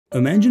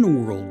Imagine a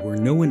world where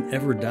no one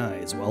ever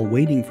dies while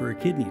waiting for a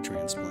kidney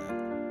transplant.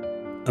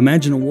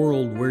 Imagine a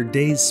world where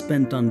days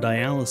spent on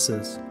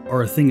dialysis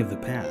are a thing of the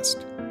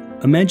past.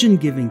 Imagine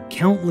giving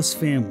countless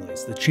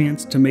families the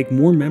chance to make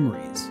more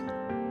memories.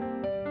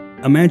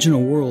 Imagine a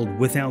world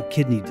without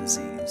kidney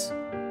disease.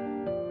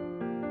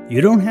 You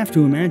don't have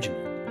to imagine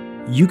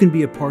it. You can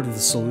be a part of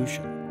the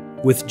solution.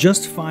 With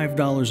just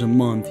 $5 a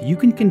month, you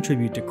can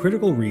contribute to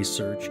critical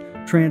research,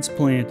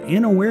 transplant,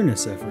 and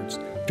awareness efforts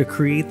to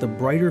create the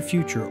brighter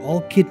future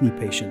all kidney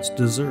patients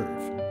deserve.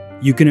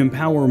 You can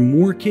empower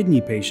more kidney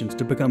patients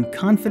to become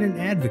confident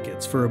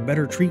advocates for a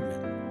better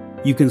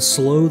treatment. You can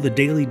slow the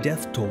daily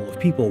death toll of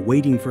people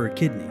waiting for a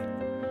kidney.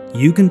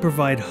 You can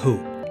provide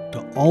hope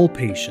to all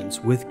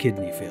patients with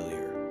kidney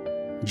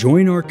failure.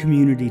 Join our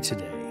community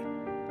today.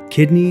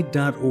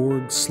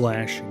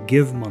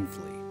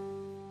 kidney.org/givemonthly.